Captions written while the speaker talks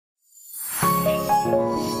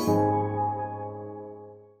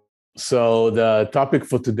So the topic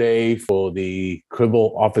for today for the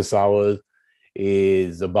Cribl office hours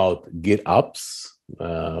is about GitOps,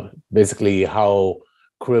 basically how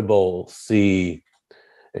Cribl see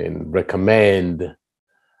and recommend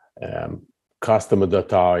customers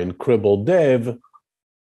that are in Cribl dev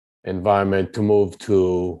environment to move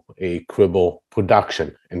to a Cribl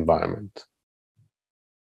production environment.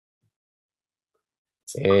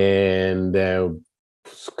 And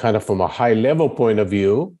kind of from a high level point of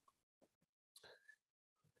view,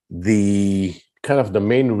 the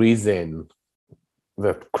main reason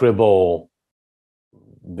that Cribl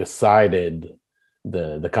decided,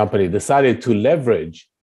 the company decided to leverage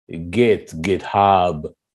Git,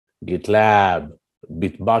 GitHub, GitLab,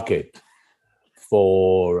 Bitbucket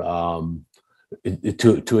for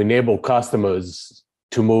to enable customers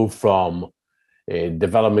to move from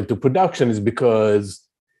development to production is because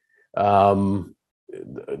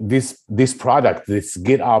this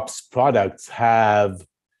GitOps products have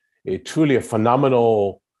truly a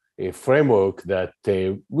phenomenal framework that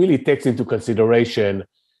really takes into consideration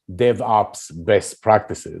DevOps best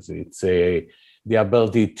practices. It's the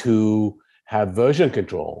ability to have version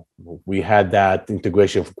control. We had that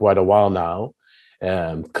integration for quite a while now.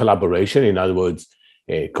 Collaboration, in other words,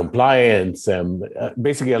 compliance,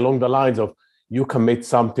 basically along the lines of you commit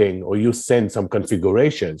something or you send some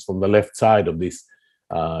configurations from the left side of this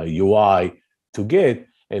UI to Git,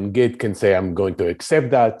 and Git can say, I'm going to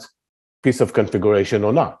accept that piece of configuration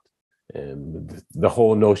or not. And the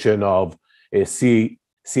whole notion of a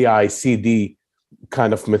CI/CD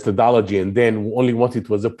kind of methodology, and then only once it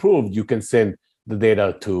was approved, you can send the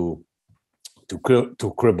data to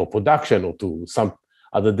Cribl production or to some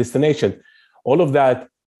other destination. All of that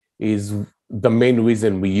is the main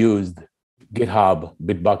reason we used GitHub,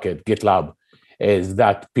 Bitbucket, GitLab as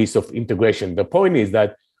that piece of integration. The point is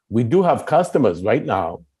that we do have customers right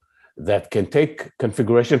now that can take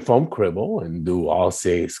configuration from Cribl and do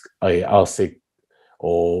RSIC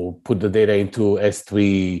or put the data into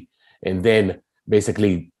S3 and then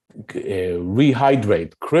basically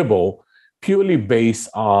rehydrate Cribl purely based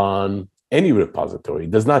on any repository.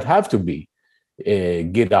 It does not have to be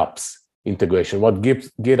GitOps integration. What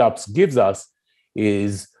GitOps gives us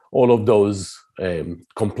is all of those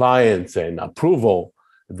compliance and approval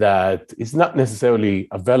that is not necessarily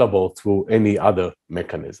available through any other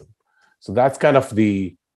mechanism. So that's kind of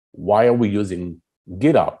the why are we using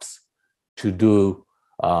GitOps to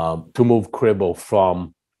move Cribl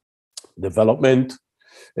from development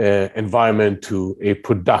environment to a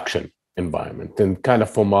production environment. And kind of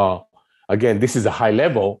from again, this is a high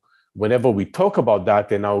level. Whenever we talk about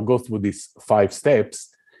that, and I'll go through these 5 steps.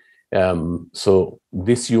 So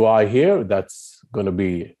this UI here, that's going to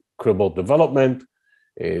be Cribl development.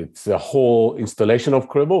 It's a whole installation of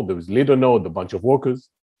Cribl. There's leader node, a bunch of workers.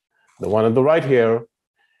 The one on the right here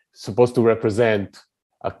is supposed to represent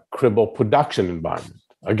a Cribl production environment.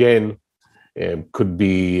 Again, it could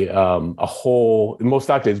be a whole, most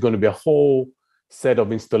likely it's going to be a whole set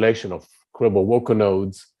of installation of Cribl worker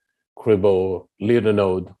nodes, Cribl leader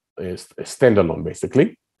node, standalone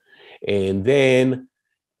basically. And then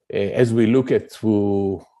as we look at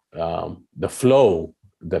through the flow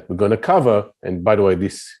that we're going to cover, and by the way,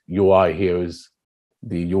 this UI here is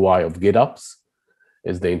the UI of GitOps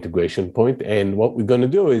as the integration point. And what we're going to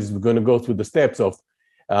do is we're going to go through the steps of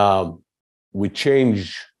we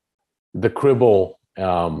change the Cribl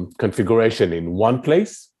configuration in one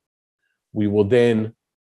place. We will then,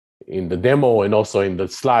 in the demo and also in the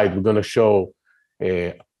slide, we're going to show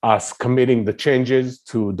us committing the changes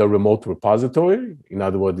to the remote repository. In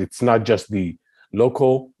other words, it's not just the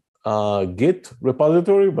local Git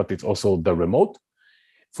repository, but it's also the remote.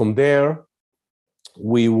 From there,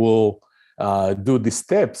 we will do the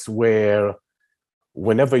steps where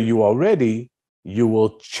whenever you are ready, you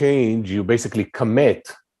will change, you basically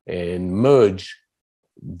commit and merge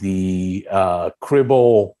the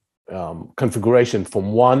Cribl configuration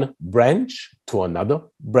from one branch to another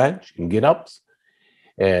branch in GitOps.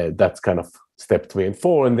 That's kind of step 3 and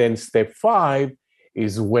 4. And then step 5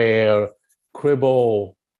 is where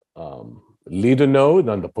Cribl leader node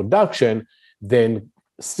on the production then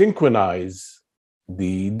synchronize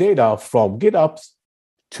the data from GitOps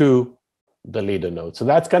to the leader node. So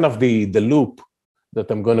that's kind of the loop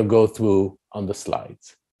that I'm going to go through on the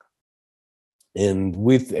slides. And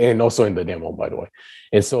also in the demo, by the way.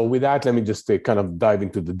 And so with that, let me just kind of dive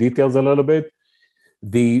into the details a little bit.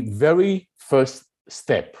 The very first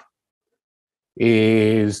step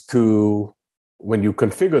is to, when you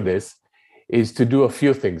configure this, is to do a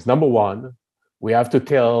few things. Number one, we have to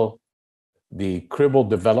tell the Cribl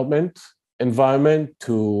development environment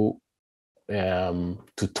to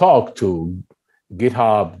talk to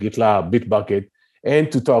GitHub, GitLab, Bitbucket,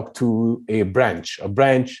 and to talk to a branch. A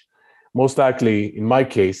branch, most likely, in my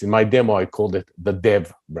case, in my demo, I called it the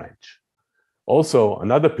dev branch. Also,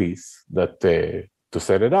 another piece that to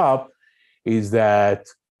set it up is that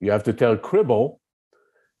you have to tell Cribl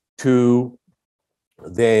to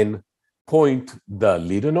then point the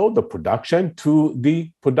leader node, the production, to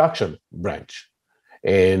the production branch.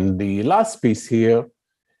 And the last piece here,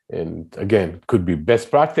 and again, could be best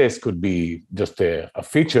practice, could be just a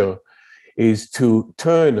feature, is to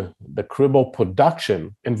turn the Cribl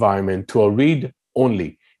production environment to a read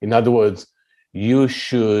only. In other words, you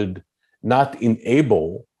should not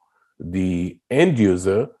enable the end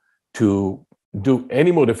user to do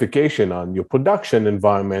any modification on your production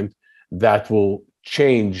environment that will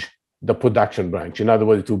change the production branch. In other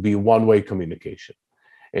words, it will be one-way communication.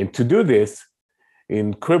 And to do this,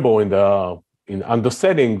 in Cribl, under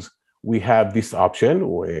settings, we have this option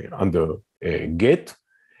under Git,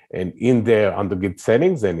 and in there under Git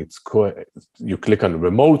settings, and you click on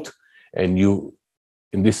remote, and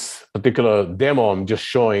in this particular demo, I'm just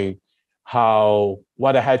showing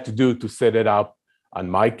what I had to do to set it up. In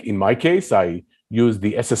my case, I used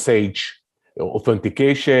the SSH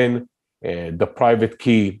authentication, and the private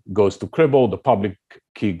key goes to Cribl, the public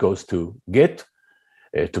key goes to Git,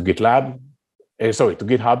 to GitLab, to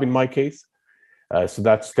GitHub in my case. So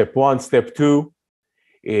that's step one. Step two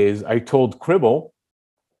is I told Cribl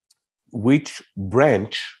which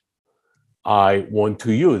branch I want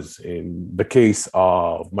to use. In the case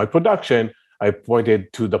of my production, I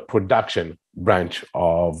pointed to the production branch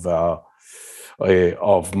of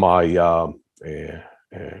my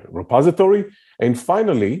repository. And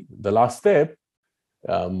finally, the last step,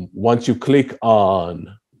 once you click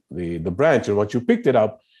on the branch and once you picked it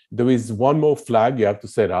up, there is one more flag you have to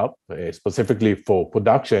set up specifically for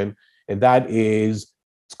production, and that is,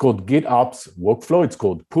 it's called GitOps workflow. It's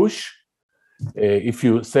called push. If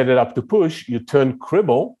you set it up to push, you turn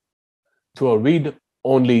Cribl to a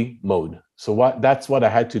read-only mode. So that's what I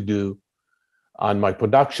had to do on my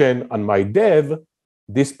production. On my dev,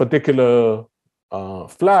 this particular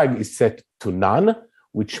flag is set to none,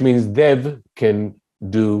 which means dev can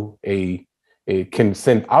can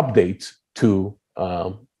send updates to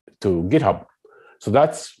GitHub. So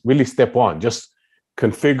that's really step one, just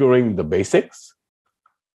configuring the basics.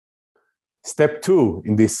 Step two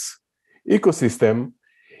in this ecosystem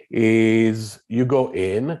is you go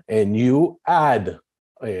in and you add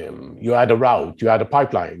a route, you add a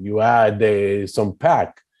pipeline, you add some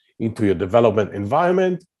pack into your development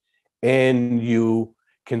environment, and you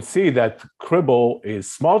can see that Cribl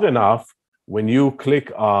is smart enough when you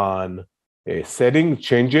click on setting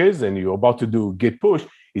changes and you're about to do git push,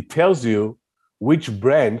 it tells you which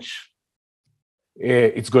branch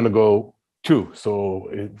it's going to go to. So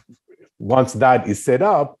once that is set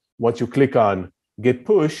up, once you click on git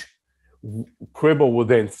push, Cribl will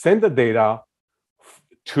then send the data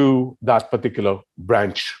to that particular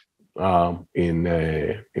branch in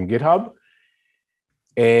GitHub.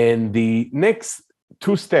 And the next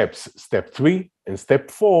two steps, step 3 and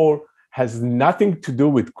step 4, has nothing to do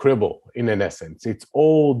with Cribl in an essence. It's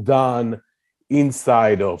all done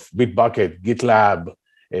inside of Bitbucket, GitLab,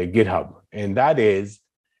 GitHub. And that is,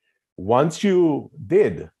 once you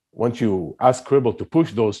ask Cribl to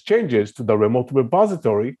push those changes to the remote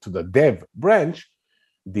repository, to the dev branch,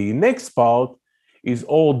 the next part is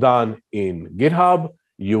all done in GitHub.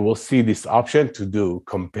 You will see this option to do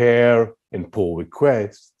compare and pull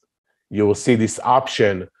requests. You will see this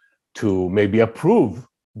option to maybe approve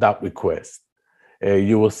that request.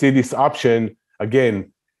 You will see this option,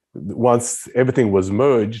 again, once everything was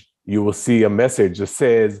merged, you will see a message that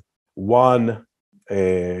says one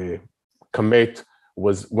commit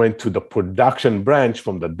went to the production branch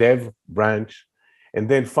from the dev branch. And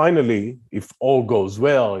then finally, if all goes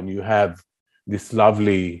well and you have this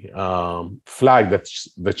lovely flag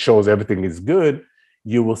that shows everything is good,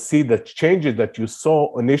 you will see the changes that you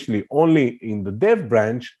saw initially only in the dev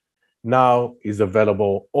branch now is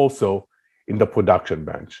available also in the production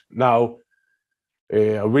branch. Now,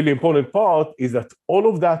 a really important part is that all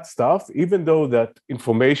of that stuff, even though that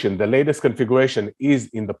information, the latest configuration is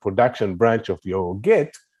in the production branch of your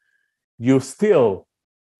Git, you still,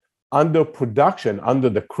 under production, under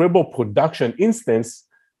the Cribl production instance,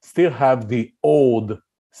 still have the old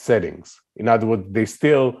settings. In other words,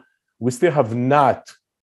 we still have not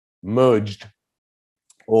merged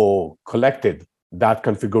or collected that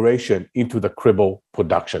configuration into the Cribl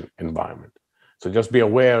production environment. So just be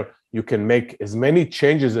aware, you can make as many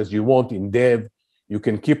changes as you want in dev. You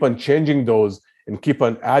can keep on changing those and keep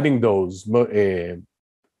on adding those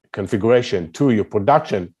configuration to your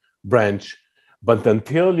production branch. But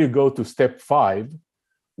until you go to step 5,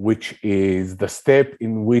 which is the step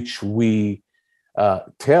in which we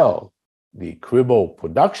tell the Cribl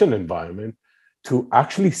production environment to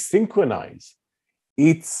actually synchronize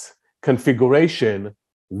its configuration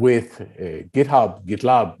with GitHub,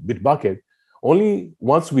 GitLab, Bitbucket. Only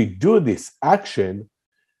once we do this action,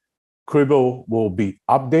 Cribl will be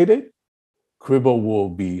updated, Cribl will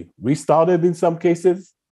be restarted in some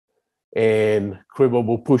cases, and Cribl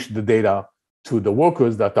will push the data to the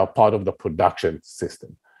workers that are part of the production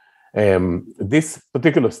system. This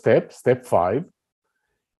particular step, step 5,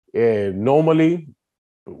 normally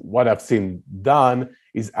what I've seen done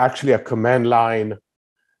is actually a command line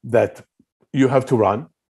that you have to run.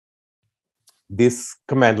 This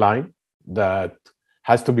command line that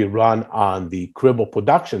has to be run on the Cribl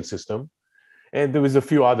production system. And there is a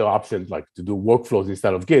few other options like to do workflows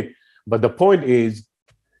instead of Git. But the point is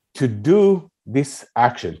to do this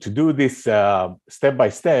action, to do this step by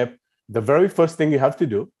step, the very first thing you have to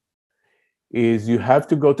do is you have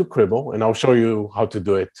to go to Cribl, and I'll show you how to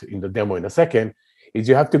do it in the demo in a second, is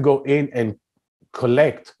you have to go in and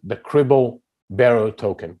collect the Cribl bearer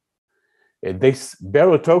token. This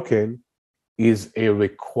bearer token is a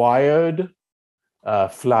required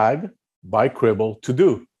flag by Cribl to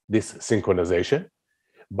do this synchronization.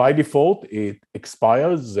 By default, it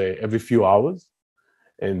expires every few hours.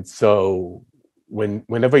 And so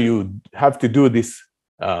whenever you have to do this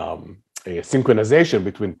synchronization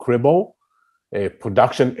between Cribl, a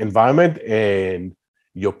production environment, and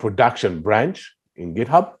your production branch in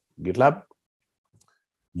GitHub, GitLab,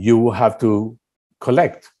 you have to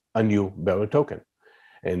collect a new bearer token.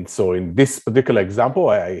 And so in this particular example,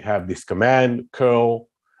 I have this command, curl,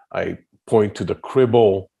 I point to the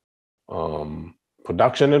Cribl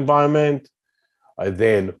production environment. I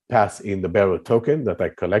then pass in the bearer token that I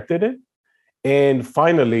collected it. And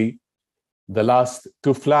finally, the last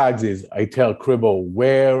 2 flags is I tell Cribl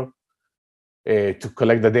where to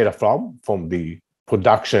collect the data from the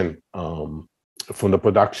production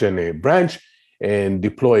branch, and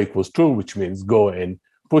deploy equals true, which means go and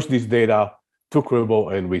push this data to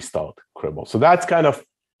Cribl and restart Cribl. So that's kind of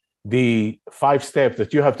the 5 steps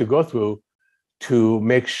that you have to go through to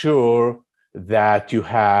make sure that you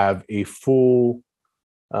have a full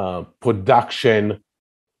production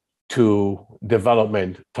to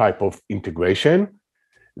development type of integration.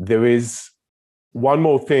 There is one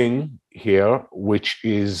more thing here, which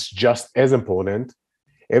is just as important.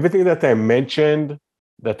 Everything that I mentioned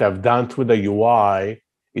that I've done through the UI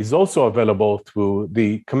is also available through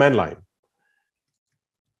the command line.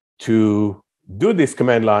 To do this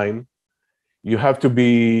command line, you have to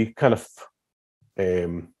be kind of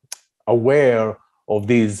aware of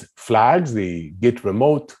these flags, the git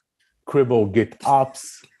remote, Cribl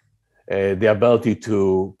GitOps, the ability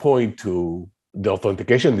to point to the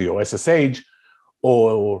authentication, the SSH,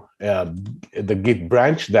 or the Git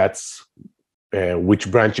branch, that's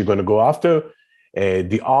which branch you're going to go after.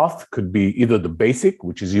 The auth could be either the basic,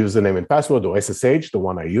 which is username and password, or SSH, the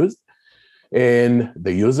one I used. And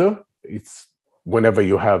the user, it's whenever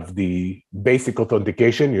you have the basic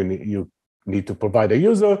authentication, you need to provide a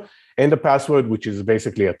user, and the password, which is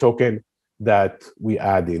basically a token that we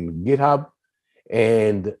add in GitHub.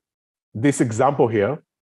 And this example here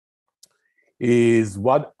is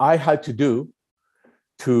what I had to do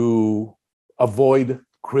to avoid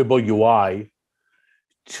Cribl UI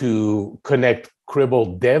to connect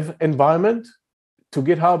Cribl dev environment to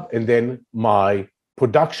GitHub, and then my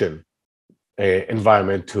production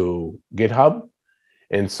environment to GitHub.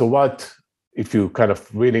 And so what, if you kind of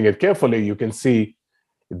reading it carefully, you can see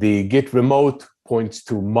the Git remote points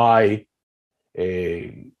to my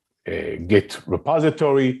Git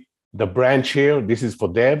repository. The branch here, this is for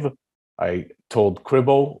dev. I told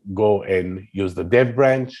Cribl, go and use the dev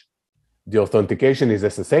branch. The authentication is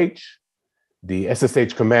SSH. The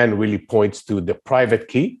SSH command really points to the private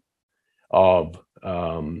key of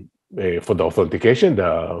for the authentication.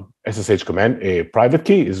 The SSH command, a private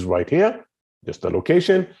key is right here, just the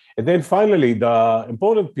location. And then finally, the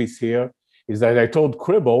important piece here is that I told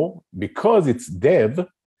Cribl, because it's dev,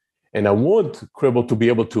 and I want Cribl to be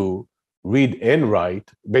able to read and write,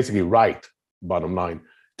 basically write, bottom line,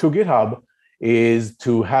 to GitHub, is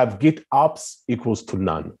to have GitOps equals to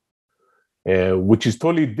none, which is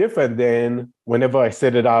totally different than whenever I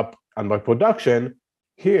set it up on my production.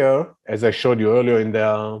 Here, as I showed you earlier in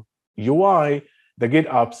the UI, the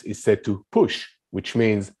GitOps is set to push, which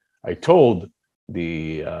means I told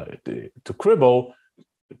to Cribl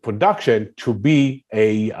production to be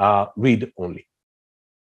a read only.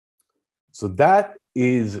 So that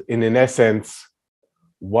is, in essence,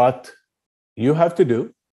 what you have to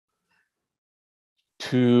do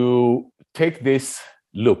to take this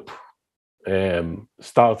loop,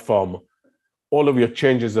 start from all of your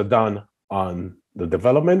changes are done on the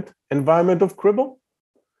development environment of Cribl.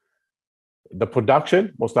 The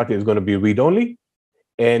production, most likely, is going to be read-only,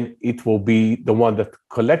 and it will be the one that's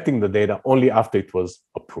collecting the data only after it was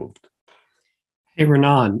approved. Hey,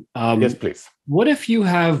 Renan. Yes, please. What if you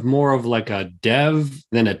have more of like a dev,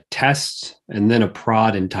 then a test, and then a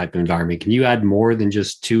prod and type environment? Can you add more than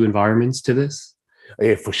just two environments to this?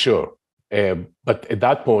 For sure. But at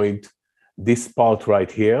that point, this part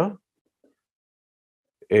right here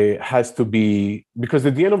has to be, because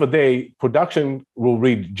at the end of the day, production will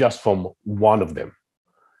read just from one of them.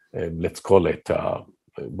 Let's call it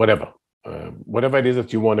whatever. Whatever it is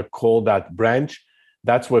that you want to call that branch,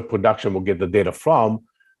 that's where production will get the data from.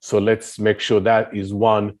 So let's make sure that is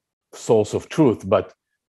one source of truth. But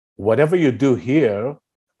whatever you do here,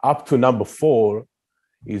 up to number 4,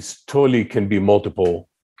 is totally can be multiple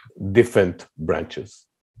different branches.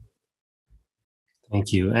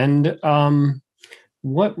 Thank you. And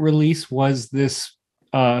what release was this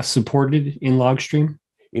supported in Logstream?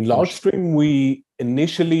 In Logstream, we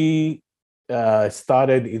initially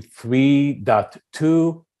started in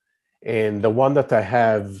 3.2, and the one that I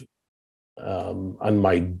have on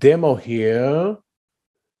my demo here,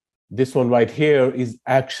 this one right here, is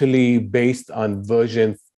actually based on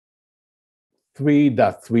version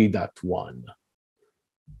 3.3.1.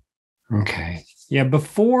 Okay. Yeah,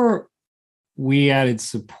 before we added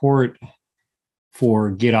support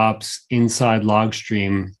for GitOps inside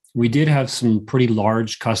Logstream, we did have some pretty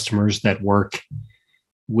large customers that work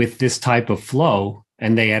with this type of flow,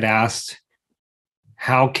 and they had asked,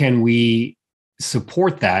 how can we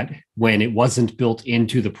support that when it wasn't built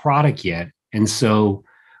into the product yet? And so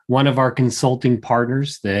one of our consulting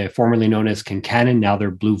partners, formerly known as Kincannon, now they're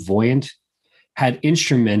Blue Voyant, had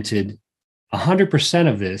instrumented 100%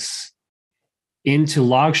 of this into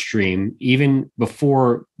Logstream even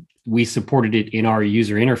before we supported it in our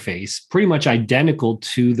user interface, pretty much identical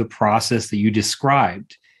to the process that you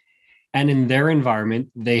described. And in their environment,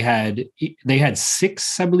 they had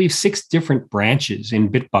 6 different branches in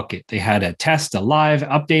Bitbucket. They had a test, a live,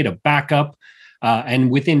 update, a backup,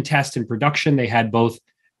 and within test and production, they had both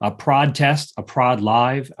a prod test, a prod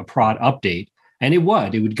live, a prod update. And it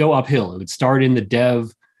would go uphill. It would start in the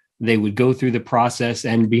dev. They would go through the process.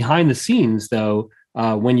 And behind the scenes, though,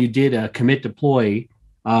 when you did a commit deploy,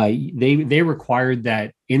 they required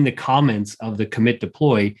that in the comments of the commit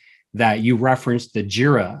deploy that you referenced the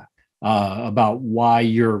JIRA about why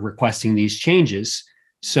you're requesting these changes,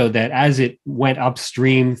 so that as it went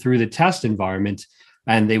upstream through the test environment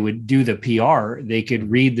and they would do the PR, they could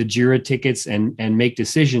read the JIRA tickets and make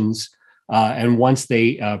decisions. And once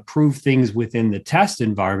they prove things within the test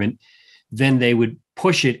environment, then they would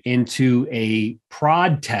push it into a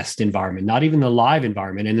prod test environment, not even the live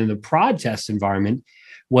environment. And then the prod test environment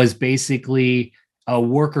was basically a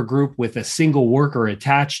worker group with a single worker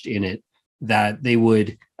attached in it that they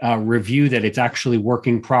would review that it's actually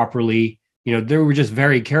working properly. They were just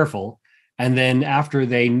very careful. And then after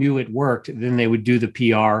they knew it worked, then they would do the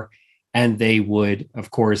PR, and they would, of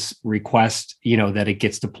course, request, that it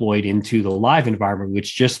gets deployed into the live environment,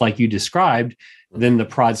 which, just like you described, then the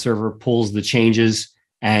prod server pulls the changes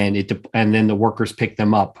and then the workers pick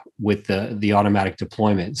them up with the automatic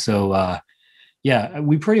deployment. So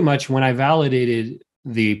we pretty much, when I validated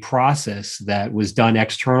the process that was done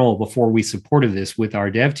external before we supported this with our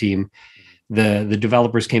dev team, the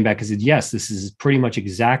developers came back and said, yes, this is pretty much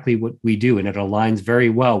exactly what we do, and it aligns very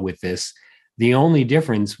well with this. The only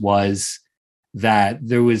difference was that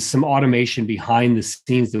there was some automation behind the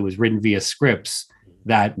scenes that was written via scripts,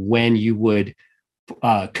 that when you would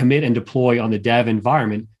commit and deploy on the dev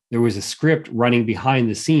environment, there was a script running behind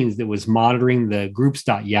the scenes that was monitoring the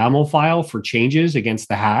groups.yaml file for changes against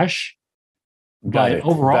the hash. Got it.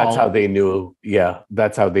 Overall, that's how they knew. Yeah,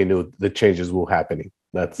 that's how they knew the changes were happening.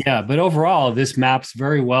 But overall, this maps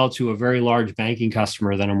very well to a very large banking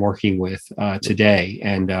customer that I'm working with today,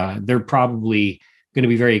 and they're probably going to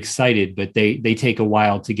be very excited. But they take a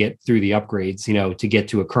while to get through the upgrades, to get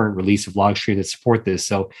to a current release of Logstream that support this.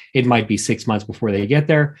 So it might be 6 months before they get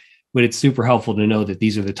there, but it's super helpful to know that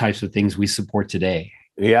these are the types of things we support today.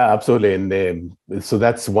 Yeah, absolutely. And so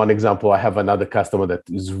that's one example. I have another customer that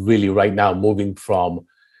is really right now moving from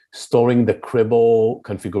storing the Cribl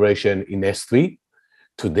configuration in S3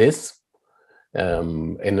 to this.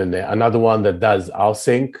 And then another one that does our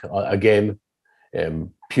sync, again,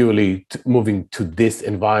 purely moving to this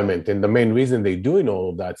environment. And the main reason they're doing all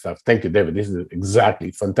of that stuff, thank you, David, this is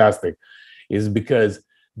exactly fantastic, is because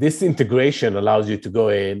this integration allows you to go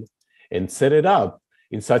in and set it up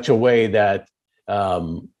in such a way that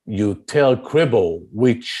you tell Cribl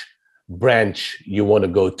which branch you want to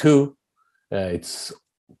go to. It's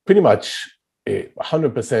pretty much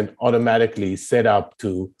 100% automatically set up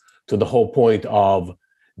to the whole point of,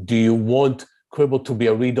 do you want Cribl to be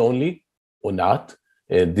a read-only or not?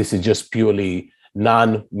 This is just purely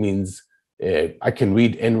none means I can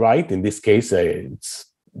read and write. In this case, it's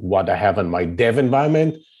what I have in my dev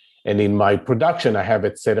environment. And in my production, I have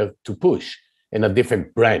it set up to push in a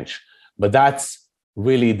different branch. But that's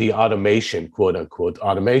really the automation, quote unquote,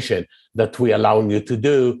 automation that we're allowing you to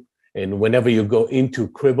do. And whenever you go into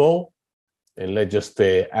Cribl, and let's just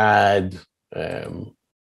add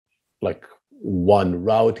like one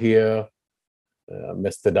route here,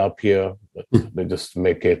 messed it up here, but they just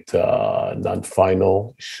make it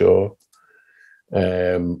non-final, sure.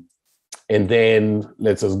 And then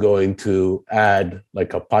let's just go into add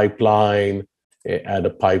like a pipeline, add a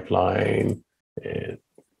pipeline,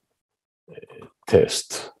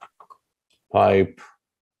 test pipe,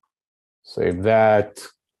 save that.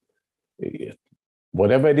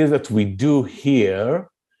 Whatever it is that we do here,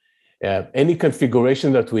 any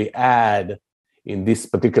configuration that we add in this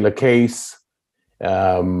particular case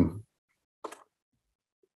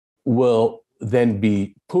will then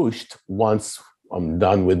be pushed once I'm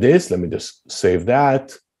done with this. Let me just save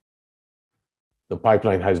that. The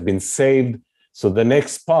pipeline has been saved. So the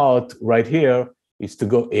next part right here is to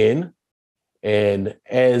go in, and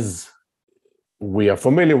as we are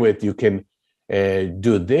familiar with, you can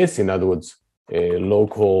do this. In other words, a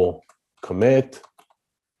local commit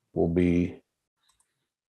will be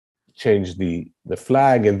change the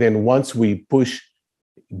flag, and then once we push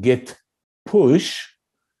git push,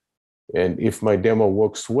 and if my demo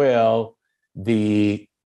works well, the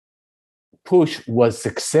push was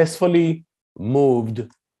successfully moved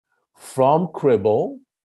from Cribl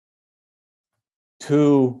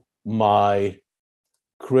to my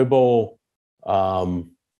Cribl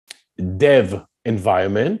dev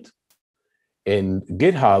environment, and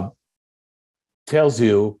GitHub tells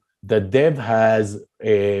you that dev has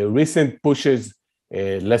recent pushes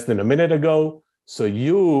less than a minute ago. So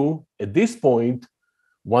you, at this point,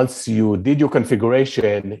 once you did your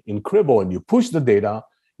configuration in Cribl and you push the data,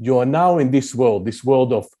 you are now in this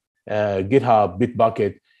world of GitHub,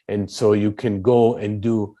 Bitbucket. And so you can go and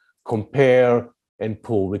do compare and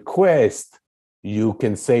pull request. You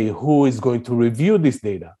can say who is going to review this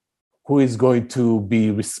data, who is going to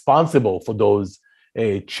be responsible for those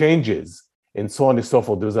changes, and so on and so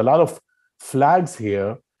forth. There's a lot of flags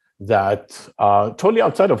here that are totally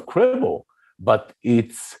outside of Cribl, but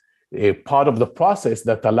it's a part of the process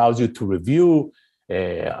that allows you to review,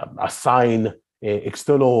 assign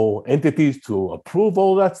external entities to approve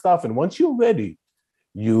all that stuff. And once you're ready,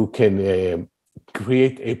 you can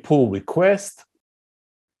create a pull request.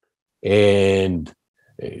 And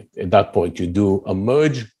at that point, you do a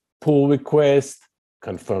merge pull request,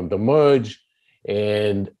 confirm the merge,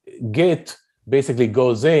 and Git basically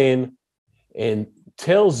goes in and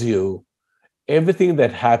tells you everything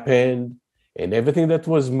that happened and everything that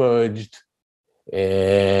was merged.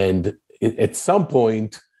 And at some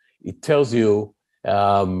point, it tells you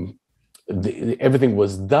everything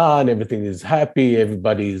was done, everything is happy,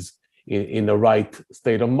 everybody's in the right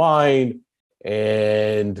state of mind,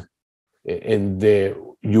 and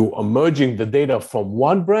you are merging the data from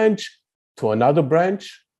one branch to another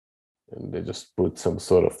branch. And they just put some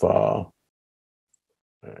sort of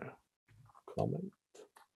comment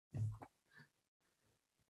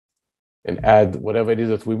and add whatever it is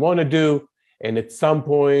that we want to do. And at some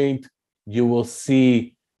point, you will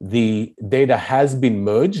see the data has been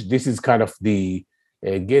merged. This is kind of the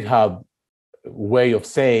GitHub way of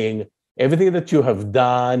saying everything that you have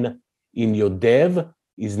done in your dev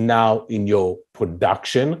is now in your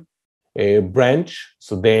production branch.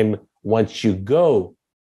 So then once you go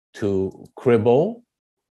to Cribl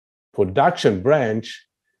production branch,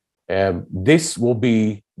 this will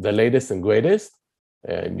be the latest and greatest.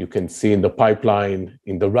 And you can see in the pipeline,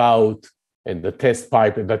 in the route, and the test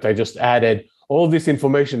pipe that I just added, all this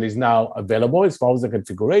information is now available as far as the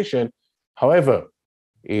configuration. However,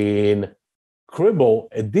 in Cribl,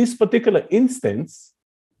 at this particular instance,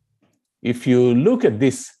 if you look at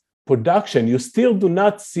this production, you still do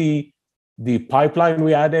not see the pipeline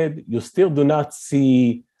we added. You still do not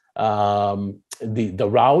see the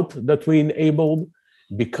route that we enabled,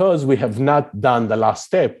 because we have not done the last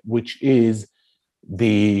step, which is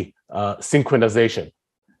the synchronization.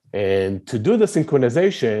 And to do the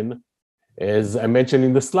synchronization, as I mentioned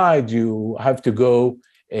in the slide, you have to go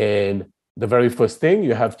and the very first thing,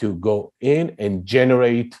 you have to go in and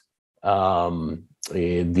generate the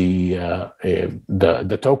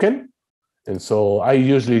token. And so I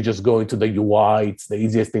usually just go into the UI. It's the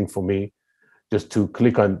easiest thing for me just to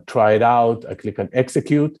click on try it out. I click on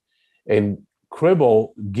execute, and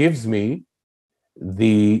Cribl gives me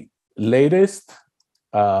the latest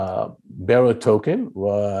bearer token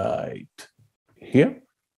right here.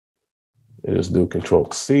 I just do Control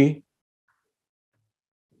C.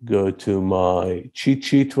 Go to my cheat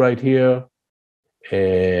sheet right here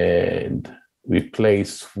and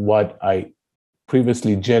replace what I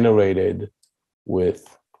previously generated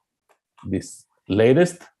with this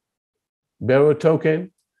latest bearer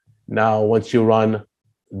token. Now, once you run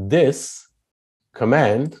this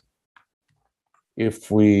command, if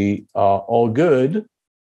we are all good,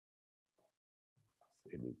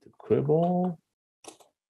 we need to Cribl.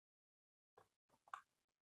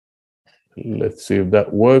 Let's see if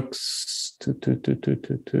that works.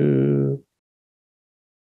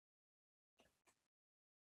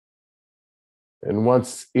 And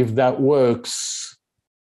if that works,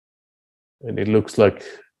 and it looks like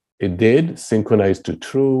it did, synchronize to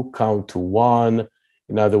true, count to 1.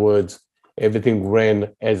 In other words, everything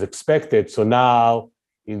ran as expected. So now,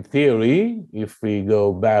 in theory, if we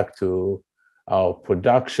go back to our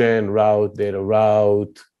production route, data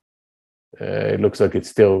route, it looks like it's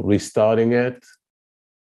still restarting it.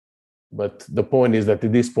 But the point is that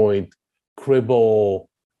at this point, Cribl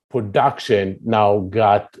production now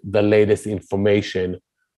got the latest information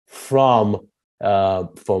from our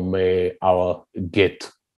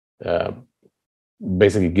Git,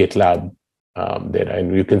 basically GitLab data.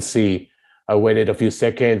 And you can see I waited a few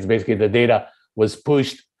seconds. Basically, the data was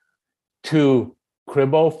pushed to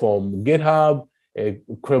Cribl from GitHub.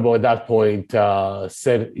 Cribl at that point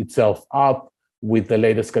set itself up with the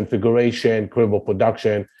latest configuration, Cribl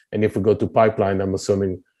production. And if we go to pipeline, I'm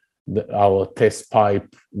assuming that our test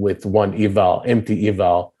pipe with one eval, empty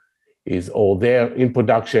eval, is all there in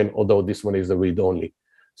production, although this one is a read-only.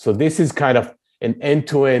 So this is kind of an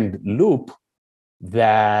end-to-end loop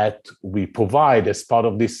that we provide as part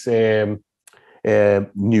of this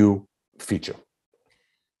new feature.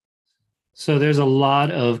 So there's a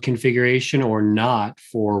lot of configuration or not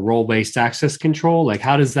for role-based access control. Like,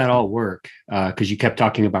 how does that all work? Because you kept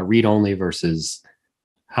talking about read-only versus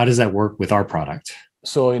how does that work with our product?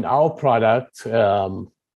 So in our product,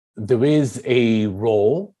 there is a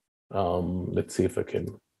role. Let's see if I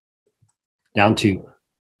can. Down to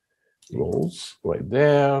roles right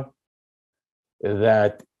there.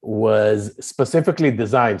 That was specifically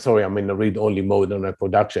designed. Sorry, I'm in the read-only mode on my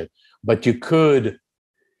production. But you could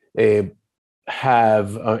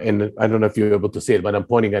have, and I don't know if you're able to see it, but I'm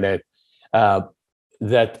pointing at it,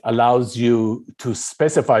 that allows you to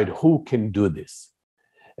specify who can do this,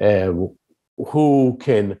 who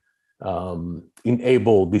can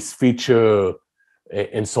enable this feature,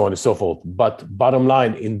 and so on and so forth. But bottom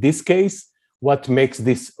line, in this case, what makes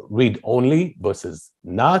this read-only versus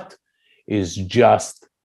not is just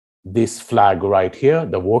this flag right here,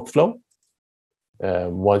 the workflow.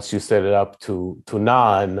 Once you set it up to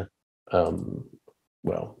none,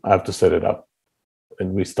 well, I have to set it up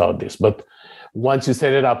and restart this. But once you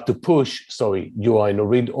set it up to push, you are in a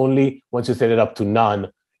read only. Once you set it up to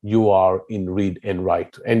none, you are in read and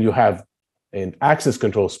write. And you have an access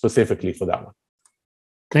control specifically for that one.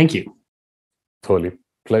 Thank you. Totally.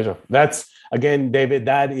 Pleasure. That's, again, David,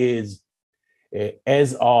 that is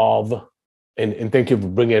as of, and thank you for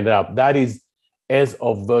bringing it up, that is as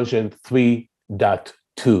of version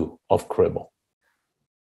 3.2 of Cribl.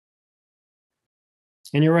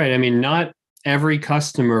 And you're right. I mean, not every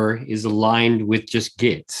customer is aligned with just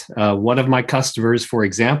Git. One of my customers, for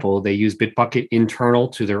example, they use Bitbucket internal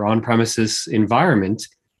to their on-premises environment,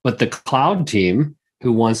 but the cloud team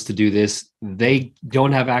who wants to do this, they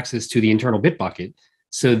don't have access to the internal Bitbucket.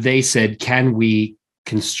 So they said, can we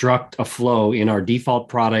construct a flow in our default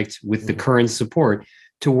product with the current support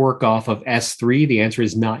to work off of S3? The answer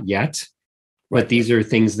is not yet, but these are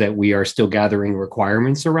things that we are still gathering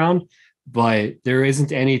requirements around. But there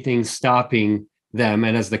isn't anything stopping them.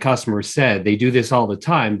 And as the customer said, they do this all the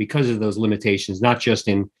time because of those limitations, not just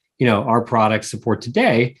in our product support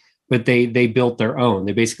today, but they built their own.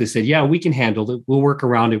 They basically said, yeah, we can handle it. We'll work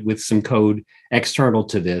around it with some code external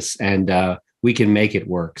to this, and we can make it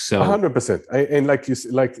work. So 100%. And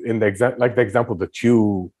the example that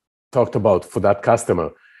you talked about for that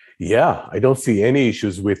customer, yeah, I don't see any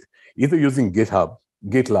issues with either using GitHub,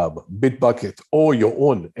 GitLab, Bitbucket, or your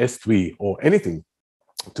own S3 or anything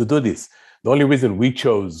to do this. The only reason we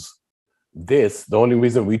chose this, the only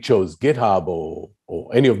reason we chose GitHub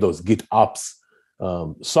or any of those GitOps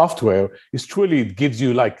software is truly, it gives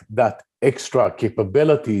you like that extra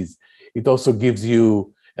capabilities. It also gives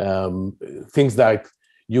you things like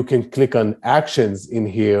you can click on actions in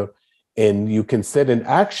here, and you can set an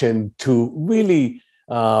action to really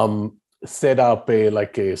set up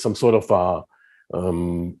some sort of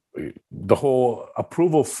the whole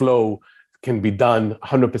approval flow can be done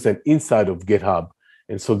 100% inside of GitHub.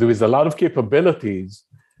 And so there is a lot of capabilities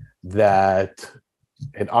that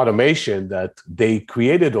and automation that they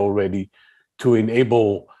created already to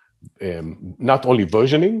enable not only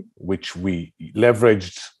versioning, which we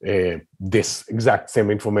leveraged this exact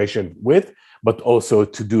same information with, but also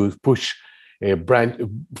to do push branch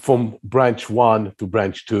from branch 1 to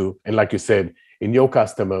branch 2. And like you said, in your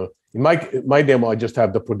customer, in my demo, I just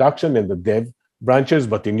have the production and the dev branches,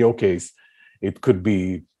 but in your case, it could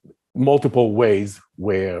be multiple ways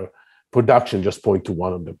where production just point to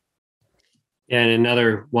one of them. And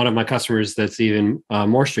another one of my customers that's even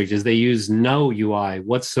more strict is they use no UI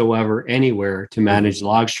whatsoever anywhere to manage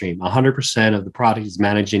log stream. 100% of the product is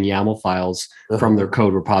managed in YAML files from their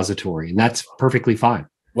code repository, and that's perfectly fine.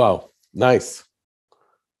 Wow, nice.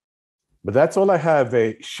 But that's all I have,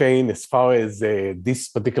 Shane, as far as this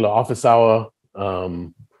particular office hour,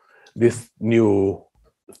 this new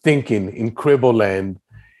thinking in Cribl land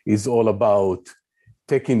is all about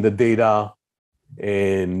taking the data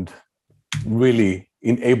and really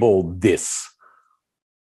enable this.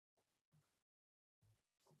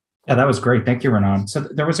 Yeah, that was great. Thank you, Renan. So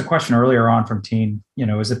there was a question earlier on from Teen,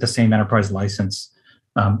 is it the same enterprise license?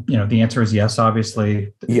 The answer is yes,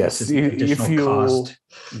 obviously. Yes, if you cost,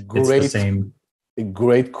 it's the same. A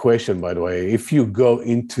great question, by the way. If you go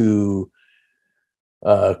into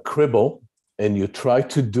Cribl and you try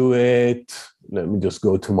to do it, let me just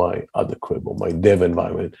go to my other Cribl, my dev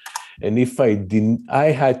environment. And if I didn't, I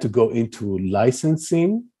had to go into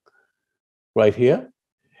licensing right here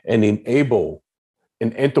and enable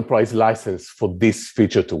an enterprise license for this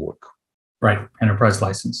feature to work. Right, enterprise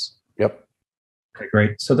license. Yep. Okay,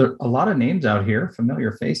 great. So there are a lot of names out here,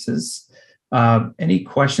 familiar faces. Any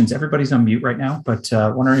questions? Everybody's on mute right now, but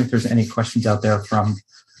wondering if there's any questions out there from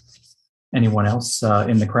anyone else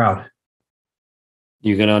in the crowd.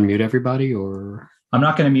 You gonna unmute everybody, or? I'm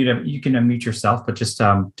not going to mute. You can unmute yourself, but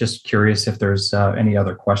just curious if there's any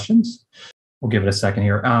other questions. We'll give it a second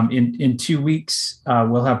here. In 2 weeks,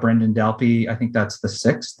 we'll have Brendan Dalpy. I think that's the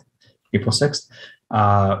 6th, April 6th.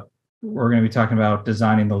 We're going to be talking about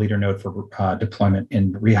designing the leader node for deployment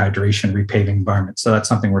in rehydration, repaving environments. So that's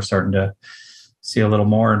something we're starting to see a little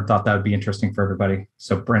more, and thought that would be interesting for everybody.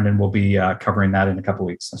 So Brendan will be covering that in a couple of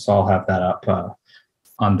weeks. So I'll have that up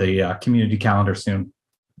on the community calendar soon.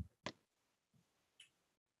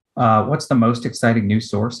 What's the most exciting new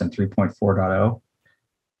source in 3.4.0?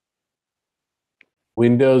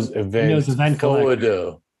 Windows Event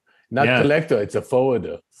Forwarder. Not collector, it's a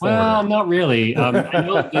forwarder. Well, not really. I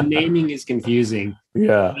know the naming is confusing.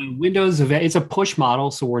 Yeah. Windows Event, it's a push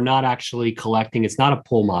model, so we're not actually collecting. It's not a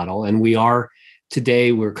pull model. And we're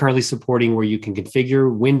currently supporting where you can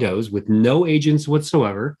configure Windows with no agents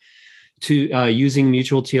whatsoever to using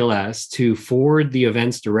mutual TLS to forward the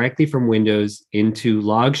events directly from Windows into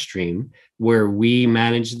Logstream, where we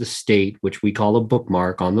manage the state, which we call a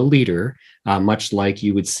bookmark on the leader, much like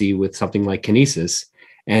you would see with something like Kinesis.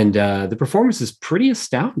 And the performance is pretty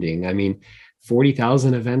astounding. I mean,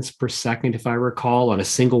 40,000 events per second, if I recall, on a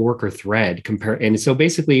single worker thread. And so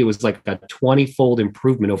basically it was like a 20-fold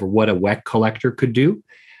improvement over what a wet collector could do.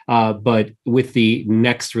 But with the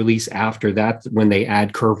next release after that, when they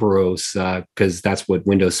add Kerberos, because that's what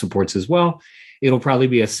Windows supports as well, it'll probably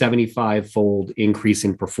be a 75-fold increase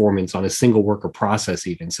in performance on a single worker process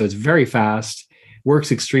even. So it's very fast,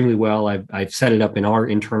 works extremely well. I've set it up in our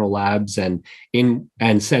internal labs and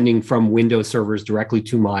sending from Windows servers directly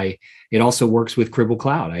to it also works with Cribl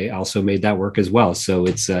Cloud. I also made that work as well. So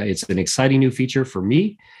it's an exciting new feature for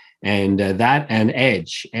me. And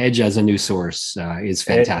Edge as a new source is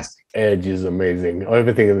fantastic. Edge is amazing.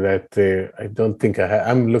 Everything that I don't think I have.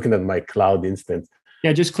 I'm looking at my cloud instance.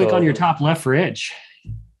 Yeah, just click on your top left for Edge.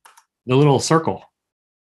 The little circle.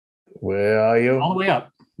 Where are you? All the way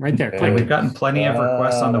up, right there. Click. We've gotten plenty of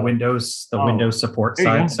requests on the Windows support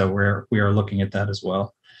side, so we are looking at that as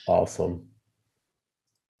well. Awesome.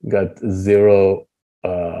 Got 0.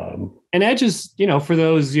 And Edge is, for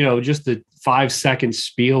those, just the 5-second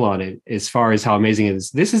spiel on it, as far as how amazing it is.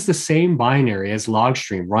 This is the same binary as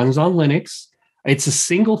Logstream, runs on Linux. It's a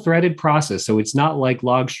single threaded process. So it's not like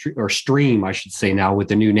Logstream or Stream, I should say now with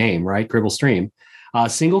the new name, right? Cribl Stream,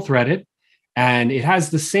 single threaded. And it has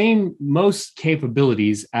the same most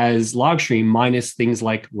capabilities as Logstream minus things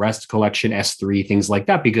like REST collection, S3, things like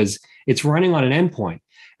that, because it's running on an endpoint.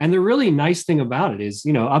 And the really nice thing about it is,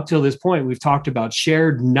 up till this point, we've talked about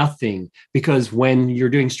shared nothing, because when you're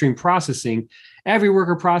doing stream processing, every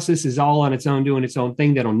worker process is all on its own, doing its own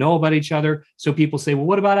thing. They don't know about each other. So people say, well,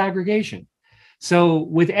 what about aggregation? So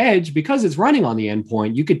with Edge, because it's running on the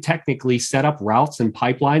endpoint, you could technically set up routes and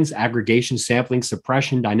pipelines, aggregation, sampling,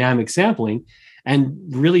 suppression, dynamic sampling, and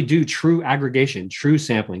really do true aggregation, true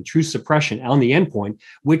sampling, true suppression on the endpoint,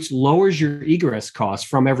 which lowers your egress costs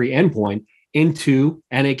from every endpoint into,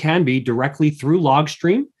 and it can be directly through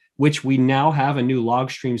Logstream, which we now have a new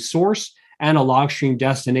Logstream source and a Logstream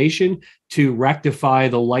destination to rectify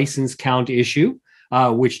the license count issue,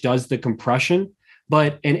 which does the compression.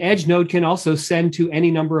 But an Edge node can also send to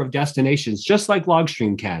any number of destinations, just like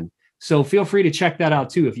Logstream can. So feel free to check that out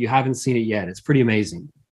too if you haven't seen it yet. It's pretty amazing.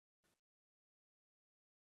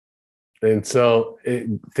 And so,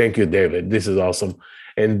 thank you, David. This is awesome.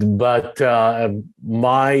 But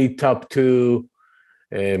my top two,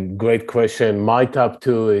 great question. My top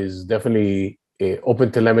two is definitely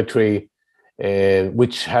OpenTelemetry,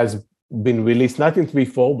 which has been released not in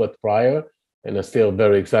 3.4 but prior, and I'm still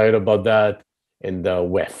very excited about that. And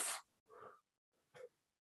WEF.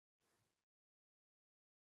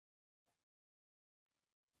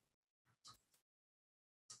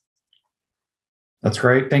 That's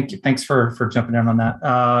great. Thank you. Thanks for jumping in on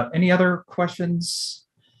that. Any other questions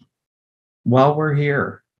while we're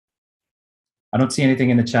here? I don't see anything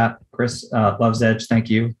in the chat. Chris loves Edge. Thank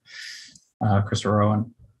you, Christopher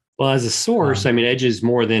Owen. Well, as a source, Edge is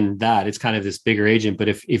more than that. It's kind of this bigger agent. But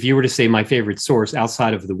if you were to say my favorite source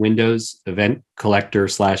outside of the Windows event collector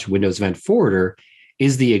 / Windows event forwarder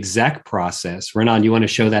is the exec process. Renan, you want to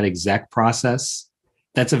show that exec process?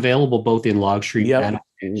 That's available both in Logstream and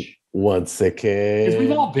Edge. 1 second. Because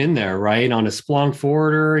we've all been there, right? On a Splunk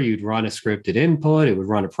forwarder, you'd run a scripted input. It would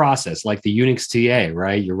run a process like the Unix TA,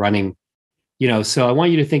 right? You're running, so I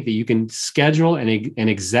want you to think that you can schedule an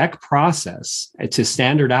exec process to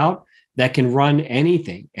standard out that can run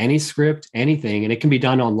anything, any script, anything. And it can be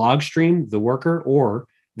done on Logstream, the worker, or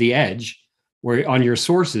the Edge, where on your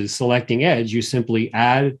sources, selecting Edge, you simply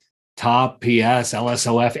add top, PS,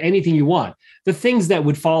 LSOF, anything you want. The things that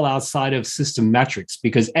would fall outside of system metrics,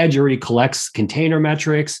 because Edge already collects container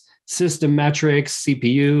metrics, system metrics,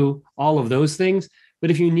 CPU, all of those things.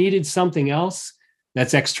 But if you needed something else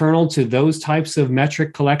that's external to those types of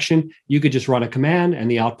metric collection, you could just run a command and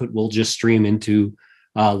the output will just stream into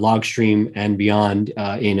Logstream and beyond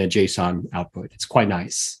in a JSON output. It's quite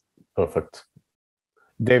nice. Perfect.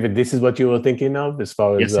 David, this is what you were thinking of as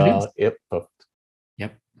far as... Yes, it is. Yep, perfect.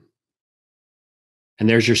 Yep. And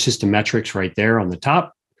there's your system metrics right there on the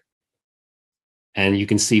top. And you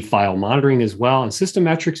can see file monitoring as well. And system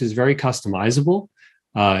metrics is very customizable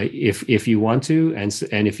if you want to.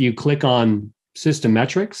 And if you click on system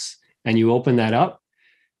metrics and you open that up,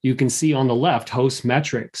 you can see on the left host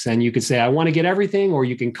metrics, and you could say I want to get everything, or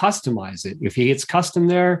you can customize it. If it's custom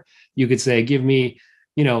there, you could say give me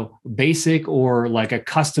basic or like a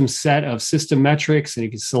custom set of system metrics, and you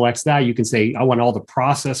can select that. You can say I want all the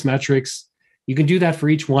process metrics. You can do that for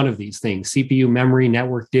each one of these things: CPU, memory,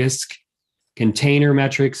 network, disk, container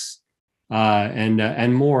metrics,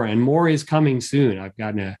 and more. And more is coming soon. I've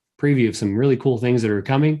gotten a preview of some really cool things that are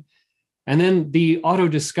coming. And then the auto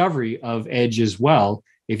discovery of Edge as well.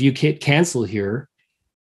 If you hit cancel here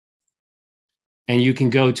and you can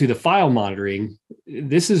go to the file monitoring,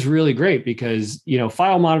 this is really great because,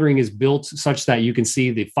 file monitoring is built such that you can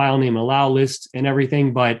see the file name allow list and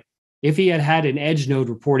everything. But if he had an Edge node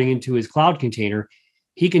reporting into his cloud container,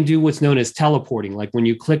 he can do what's known as teleporting. Like when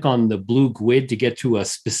you click on the blue GUID to get to a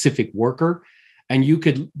specific worker, and you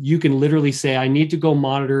can literally say, I need to go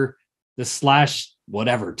monitor the /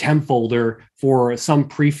 whatever temp folder for some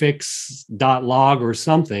prefix.log or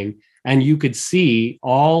something, and you could see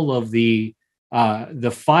all of the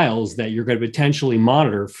files that you're going to potentially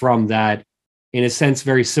monitor from that, in a sense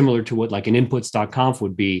very similar to what like an inputs.conf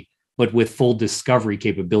would be, but with full discovery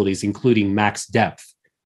capabilities, including max depth.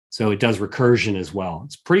 So it does recursion as well.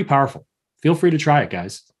 It's pretty powerful. Feel free to try it,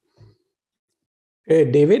 guys. Hey,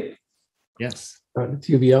 David. Yes. It's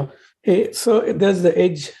UBL. Hey, so does the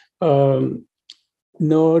Edge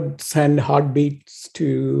node send heartbeats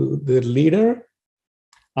to the leader?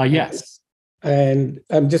 Yes. And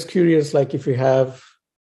I'm just curious, like if you have,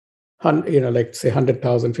 like say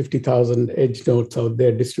 100,000, 50,000 Edge nodes out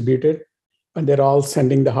there distributed, and they're all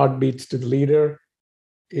sending the heartbeats to the leader,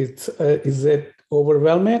 is it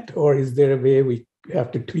overwhelm it, or is there a way we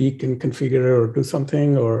have to tweak and configure or do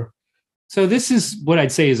something, or So this is what I'd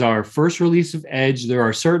say is our first release of Edge. There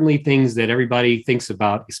are certainly things that everybody thinks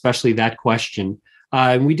about, especially that question.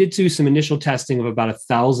 And we did do some initial testing of about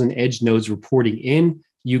 1,000 Edge nodes reporting in.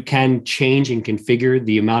 You can change and configure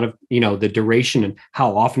the amount of, the duration and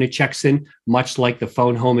how often it checks in, much like the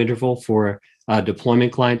phone home interval for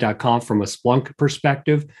deploymentclient.com from a Splunk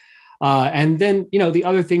perspective. And then, the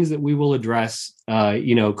other things that we will address,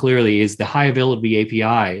 clearly is the high availability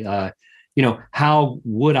API. How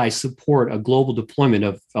would I support a global deployment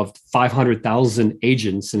of 500,000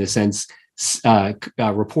 agents, in a sense,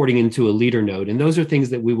 reporting into a leader node? And those are things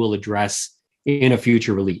that we will address in a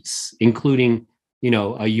future release, including,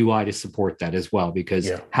 a UI to support that as well, because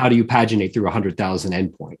how do you paginate through 100,000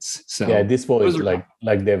 endpoints? So at this point,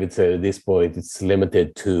 like David said, at this point, it's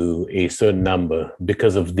limited to a certain number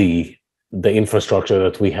because of the infrastructure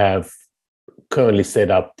that we have currently set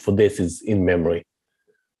up for this is in memory.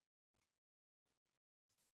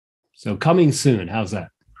 So coming soon, how's that?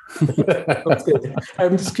 That's good.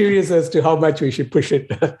 I'm just curious as to how much we should push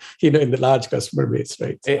it, in the large customer base,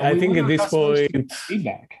 right? So I think at this point,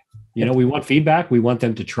 feedback. We want feedback. We want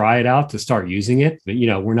them to try it out, to start using it. But,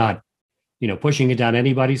 we're not, pushing it down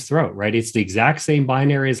anybody's throat, right? It's the exact same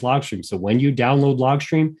binary as Logstream. So when you download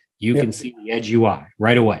Logstream, you can see the Edge UI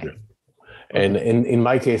right away. And in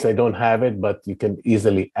my case, I don't have it, but you can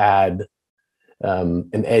easily add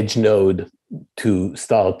an Edge node to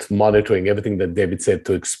start monitoring everything that David said,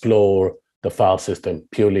 to explore the file system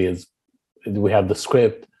purely as we have the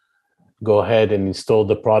script. Go ahead and install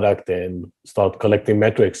the product and start collecting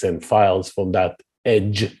metrics and files from that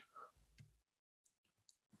Edge.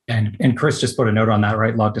 And Chris just put a note on that,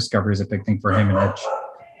 right? Log discovery is a big thing for him in Edge.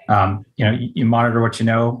 You monitor what you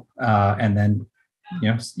know, and then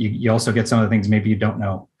you also get some of the things maybe you don't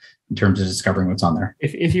know in terms of discovering what's on there.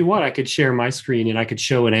 If you want, I could share my screen and I could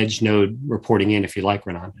show an Edge node reporting in if you like,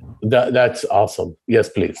 Renan. That's awesome. Yes,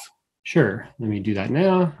 please. Sure. Let me do that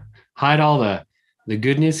now. Hide all the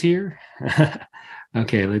goodness here.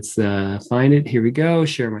 Okay, let's find it. Here we go.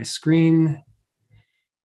 Share my screen.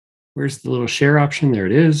 Where's the little share option? There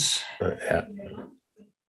it is.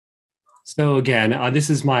 So again, this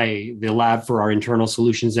is the lab for our internal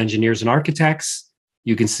solutions engineers and architects.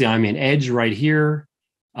 You can see I'm in Edge right here.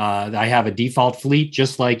 I have a default fleet,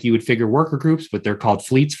 just like you would figure worker groups, but they're called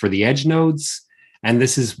fleets for the Edge nodes. And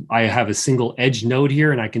I have a single Edge node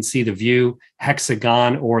here, and I can see the view,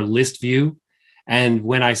 hexagon or list view. And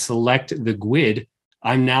when I select the GUID,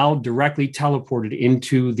 I'm now directly teleported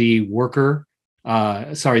into the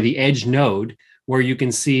the Edge node, where you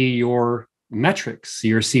can see your metrics,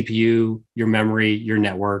 your CPU, your memory, your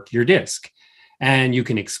network, your disk. And you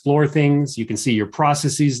can explore things. You can see your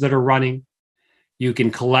processes that are running. You can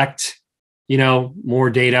collect, more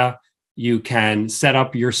data. You can set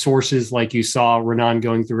up your sources like you saw Renan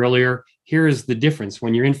going through earlier. Here is the difference.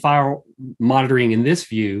 When you're in file monitoring in this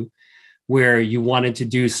view, where you wanted to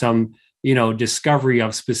do some, discovery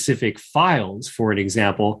of specific files, for an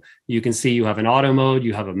example, you can see you have an auto mode,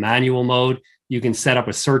 you have a manual mode. You can set up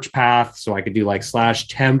a search path. So I could do like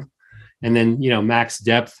 /temp and then, max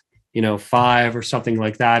depth, 5 or something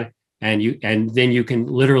like that. And then you can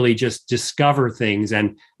literally just discover things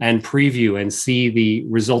and preview and see the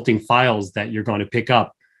resulting files that you're going to pick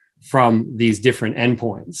up from these different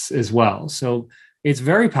endpoints as well. So it's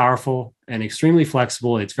very powerful and extremely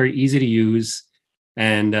flexible. It's very easy to use.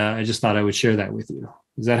 And I just thought I would share that with you.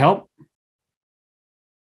 Does that help?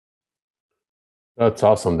 That's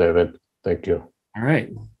awesome, David. Thank you. All right.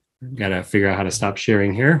 Got to figure out how to stop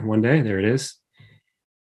sharing here one day. There it is.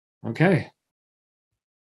 Okay.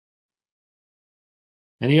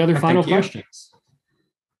 Any other final questions?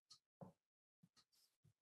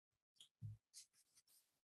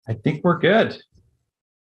 I think we're good.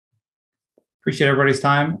 Appreciate everybody's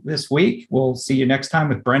time this week. We'll see you next time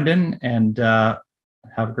with Brendan, and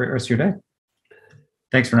have a great rest of your day.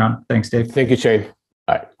 Thanks, Renan. Thanks, Dave. Thank you, Shane.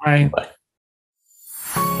 All right. Bye. Bye.